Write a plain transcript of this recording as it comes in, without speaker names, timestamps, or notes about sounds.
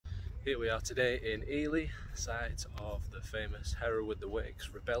Here we are today in Ely, site of the famous Hereward the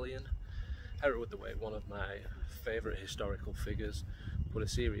Wake's rebellion. Hereward the Wake, one of my favourite historical figures, put a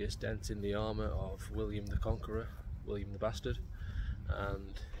serious dent in the armour of William the Conqueror, William the Bastard,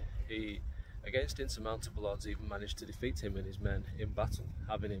 and he, against insurmountable odds, even managed to defeat him and his men in battle,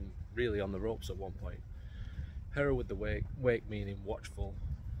 having him really on the ropes at one point. Hereward the Wake, wake meaning watchful,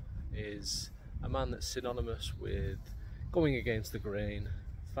 is a man that's synonymous with going against the grain,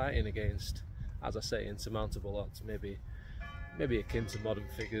 fighting against, as I say, insurmountable odds, maybe akin to modern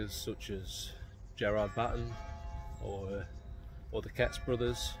figures such as Gerard Batten or the Ketts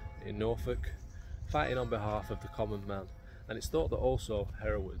brothers in Norfolk, fighting on behalf of the common man. And it's thought that also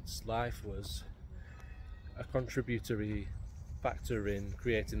Hereward's life was a contributory factor in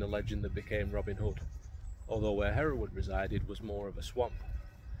creating the legend that became Robin Hood, although where Hereward resided was more of a swamp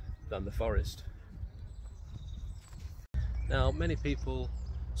than the forest. Now, many people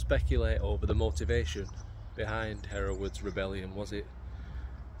speculate over the motivation behind Hereward's rebellion. Was it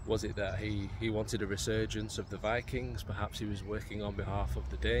that he wanted a resurgence of the Vikings? Perhaps he was working on behalf of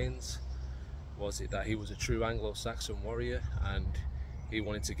the Danes? Was it that he was a true Anglo-Saxon warrior and he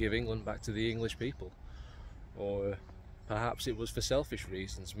wanted to give England back to the English people? Or perhaps it was for selfish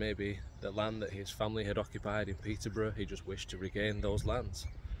reasons, maybe the land that his family had occupied in Peterborough, he just wished to regain those lands.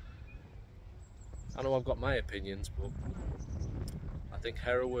 I know I've got my opinions, but I think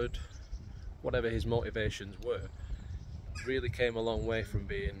Hereward, whatever his motivations were, really came a long way from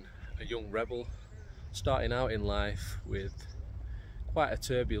being a young rebel, starting out in life with quite a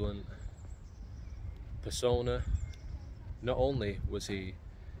turbulent persona. Not only was he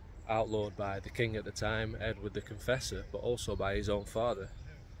outlawed by the king at the time, Edward the Confessor, but also by his own father.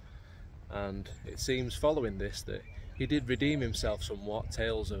 And it seems following this that he did redeem himself somewhat.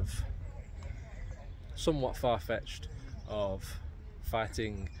 Tales of somewhat far-fetched of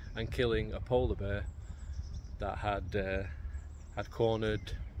fighting and killing a polar bear that had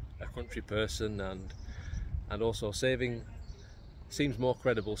cornered a country person, and also saving, seems more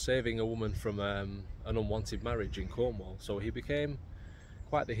credible, saving a woman from an unwanted marriage in Cornwall. So he became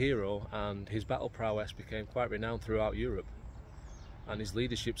quite the hero, and his battle prowess became quite renowned throughout Europe, and his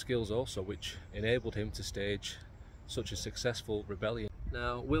leadership skills also, which enabled him to stage such a successful rebellion.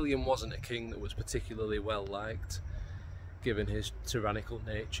 Now, William wasn't a king that was particularly well liked, given his tyrannical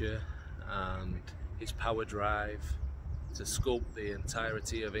nature and his power drive to sculpt the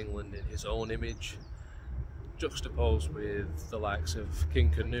entirety of England in his own image, juxtaposed with the likes of King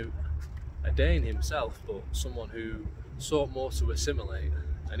Canute, a Dane himself, but someone who sought more to assimilate,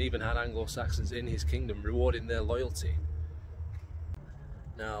 and even had Anglo-Saxons in his kingdom rewarding their loyalty.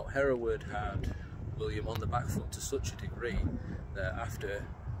 Now, Hereward had William on the back foot to such a degree that after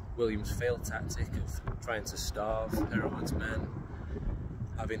William's failed tactic of trying to starve Hereward's men,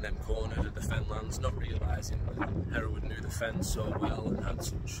 having them cornered at the fenlands, not realising that Hereward knew the fen so well and had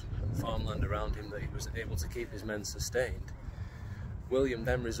such farmland around him that he was able to keep his men sustained, William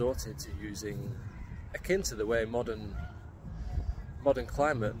then resorted to using, akin to the way modern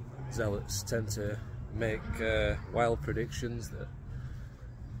climate zealots tend to make wild predictions that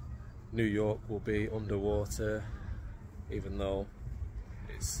New York will be underwater, even though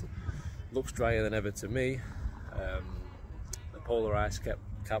it looks drier than ever to me. The polar ice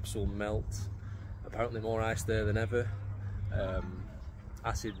caps will melt, apparently more ice there than ever.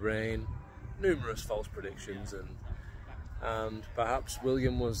 Acid rain, numerous false predictions, and perhaps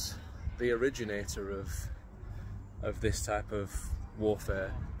William was the originator of this type of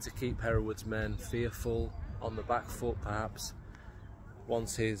warfare, to keep Hereward's men fearful, on the back foot perhaps.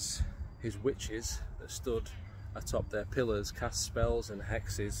 Once his witches that stood atop their pillars cast spells and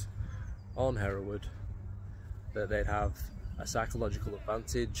hexes on Hereward, that they'd have a psychological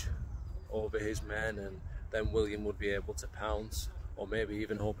advantage over his men, and then William would be able to pounce, or maybe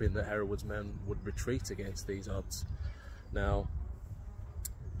even hoping that Hereward's men would retreat against these odds. Now,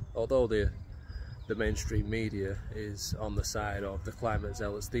 although the mainstream media is on the side of the climate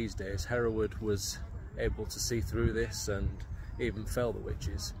zealots these days, Hereward was able to see through this and even fell the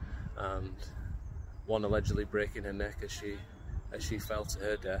witches, and one allegedly breaking her neck as she fell to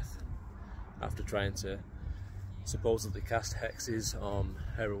her death after trying to supposedly cast hexes on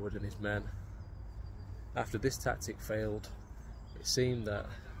Hereward and his men. After this tactic failed, it seemed that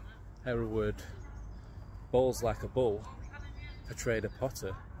Hereward, balls like a bull, portrayed a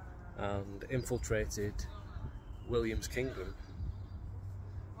potter and infiltrated William's kingdom,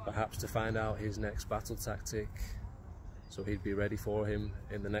 perhaps to find out his next battle tactic, so he'd be ready for him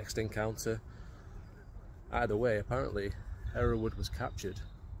in the next encounter. Either way, apparently Hereward was captured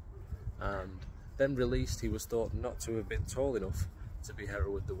and then released. He was thought not to have been tall enough to be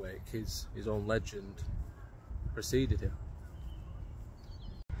Hereward the Wake. His own legend preceded him.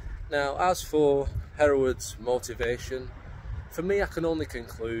 Now, as for Hereward's motivation, for me I can only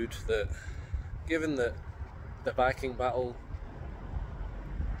conclude that given that the Viking battle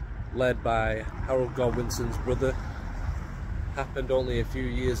led by Harold Godwinson's brother happened only a few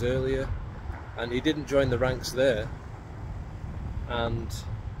years earlier, and he didn't join the ranks there, and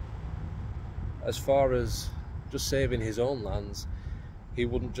as far as just saving his own lands, he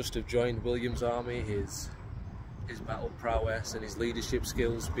wouldn't just have joined William's army. His battle prowess and his leadership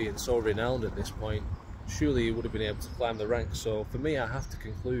skills being so renowned at this point, surely he would have been able to climb the ranks. So for me, I have to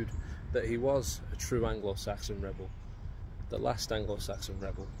conclude that he was a true Anglo-Saxon rebel, the last Anglo-Saxon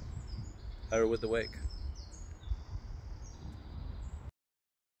rebel, Hereward the Wake.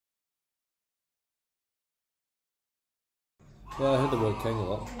 Yeah, I heard the word king a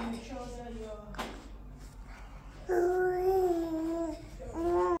lot.